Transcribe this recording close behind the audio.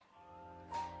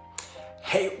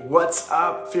Hey, what's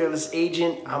up, Fearless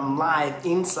Agent? I'm live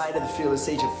inside of the Fearless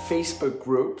Agent Facebook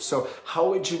group. So how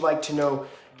would you like to know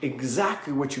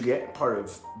exactly what you get part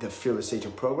of the Fearless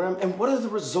Agent program? And what are the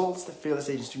results that Fearless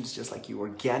Agent students just like you are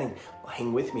getting? Well,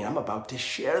 hang with me. I'm about to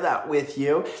share that with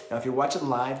you. Now, if you're watching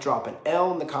live, drop an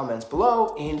L in the comments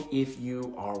below. And if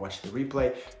you are watching the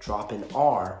replay, drop an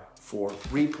R for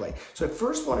replay. So I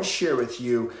first want to share with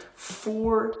you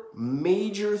 4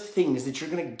 major things that you're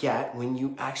going to get when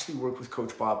you actually work with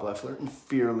Coach Bob Leffler in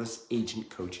Fearless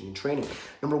Agent Coaching and Training.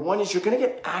 Number 1 is you're going to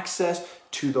get access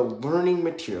to the learning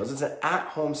materials. It's an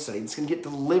at-home study. It's going to get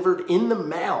delivered in the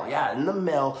mail. Yeah, in the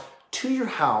mail to your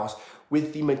house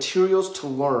with the materials to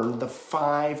learn the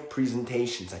 5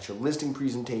 presentations. That's your listing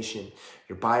presentation,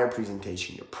 your buyer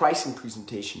presentation, your pricing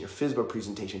presentation, your FSBO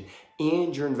presentation,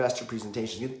 and your investor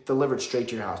presentation. Get delivered straight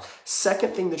to your house.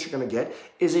 Second thing that you're going to get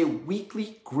is a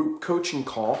weekly group coaching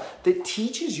call that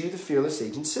teaches you the Fearless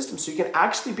Agent system. So you can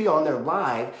actually be on there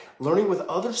live, learning with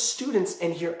other students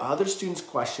and hear other students'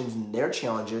 questions and their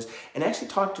challenges, and actually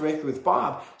talk directly with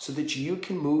Bob so that you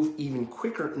can move even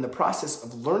quicker in the process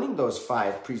of learning those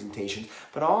 5 presentations,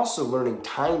 but also learning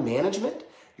time management,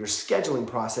 your scheduling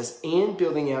process, and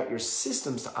building out your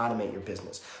systems to automate your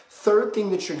business. Third thing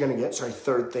that you're going to get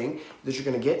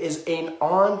is an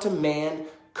on-demand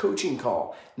coaching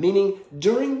call, meaning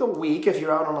during the week, if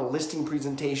you're out on a listing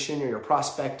presentation or you're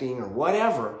prospecting or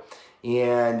whatever,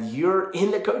 and you're in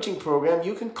the coaching program,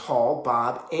 you can call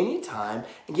Bob anytime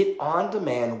and get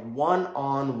on-demand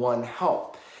one-on-one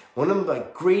help. One of the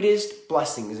greatest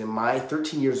blessings in my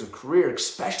 13 years of career,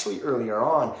 especially earlier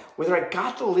on, whether I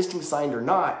got the listing signed or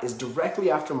not, is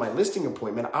directly after my listing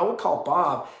appointment, I would call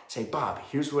Bob, say, Bob,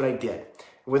 here's what I did.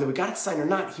 Whether we got it signed or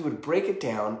not, he would break it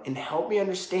down and help me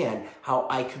understand how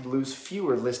I could lose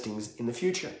fewer listings in the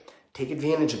future. Take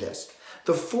advantage of this.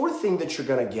 The 4th thing that you're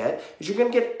going to get is you're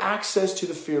going to get access to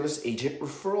the Fearless Agent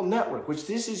Referral Network, which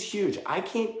this is huge. I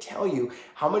can't tell you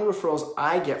how many referrals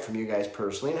I get from you guys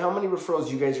personally and how many referrals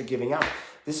you guys are giving out.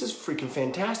 This is freaking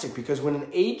fantastic because when an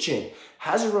agent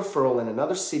has a referral in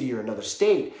another city or another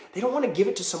state, they don't want to give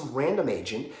it to some random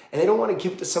agent and they don't want to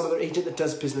give it to some other agent that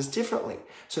does business differently.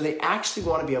 So they actually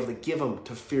want to be able to give them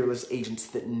to fearless agents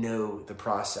that know the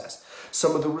process.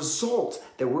 Some of the results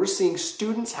that we're seeing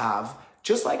students have,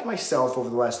 just like myself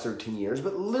over the last 13 years,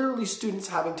 but literally students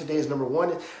having today is number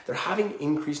 1, they're having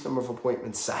increased number of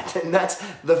appointments set. And that's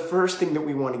the first thing that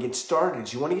we want to get started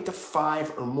is you want to get to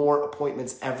 5 or more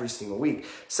appointments every single week.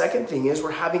 Second thing is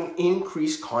we're having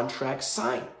increased contracts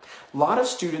signed. A lot of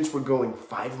students were going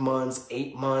 5 months,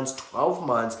 8 months, 12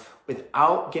 months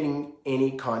without getting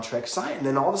any contract signed. And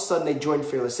then all of a sudden they join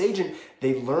Fearless Agent,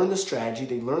 they learn the strategy,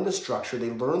 they learn the structure, they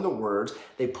learn the words,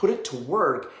 they put it to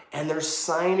work, and they're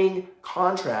signing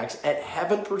contracts at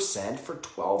 7% for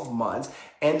 12 months,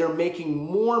 and they're making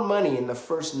more money in the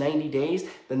first 90 days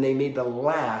than they made the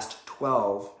last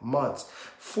 12 months.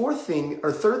 Third thing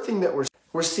that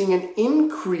we're seeing an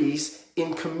increase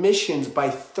in commissions by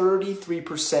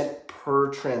 33% per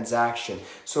transaction.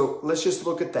 So let's just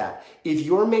look at that. If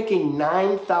you're making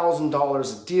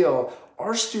 $9,000 a deal,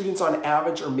 our students on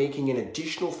average are making an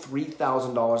additional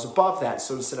 $3,000 above that.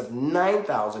 So instead of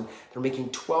 $9,000, they're making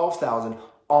 $12,000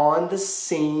 on the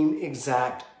same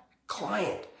exact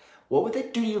client. What would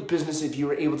that do to your business if you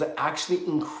were able to actually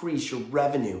increase your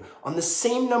revenue on the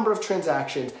same number of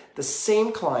transactions, the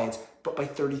same clients, but by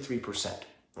 33%?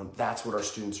 And that's what our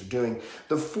students are doing.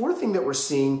 The 4th thing that we're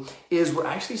seeing is we're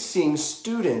actually seeing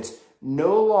students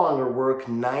no longer work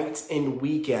nights and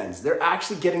weekends. They're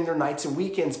actually getting their nights and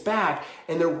weekends back,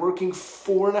 and they're working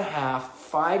 4.5,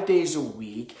 5 days a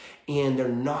week, and they're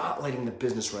not letting the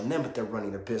business run them, but they're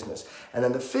running their business. And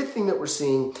then the 5th thing that we're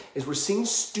seeing is we're seeing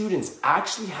students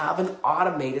actually have an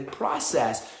automated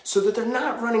process so that they're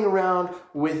not running around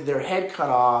with their head cut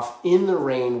off in the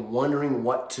rain wondering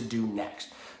what to do next.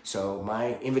 So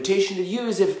my invitation to you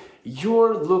is if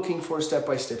you're looking for a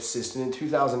step-by-step system in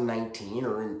 2019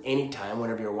 or in any time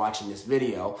whenever you're watching this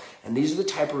video, and these are the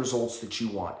type of results that you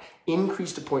want: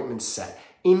 increased appointments set,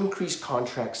 increased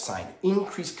contracts signed,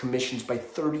 increased commissions by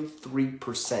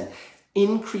 33%,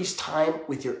 increased time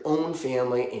with your own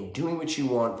family and doing what you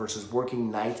want versus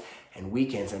working nights and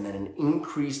weekends, and then an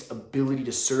increased ability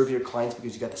to serve your clients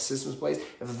because you got the systems in place.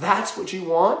 If that's what you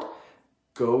want,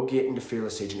 go get into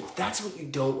Fearless Agent. If that's what you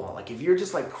don't want, like if you're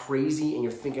just like crazy and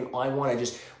you're thinking, oh, I want to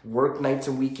just work nights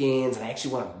and weekends and I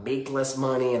actually want to make less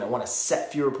money and I want to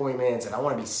set fewer appointments and I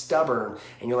want to be stubborn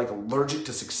and you're like allergic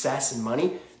to success and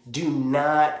money, do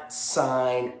not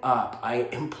sign up. I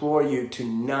implore you to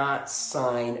not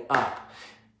sign up.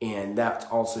 And that's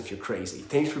also if you're crazy.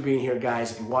 Thanks for being here,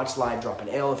 guys. If you watch live, drop an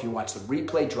L. If you watch the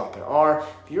replay, drop an R.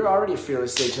 If you're already a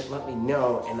fearless agent, let me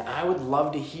know. And I would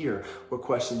love to hear what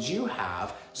questions you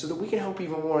have so that we can help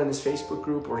even more in this Facebook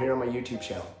group or here on my YouTube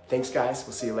channel. Thanks, guys.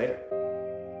 We'll see you later.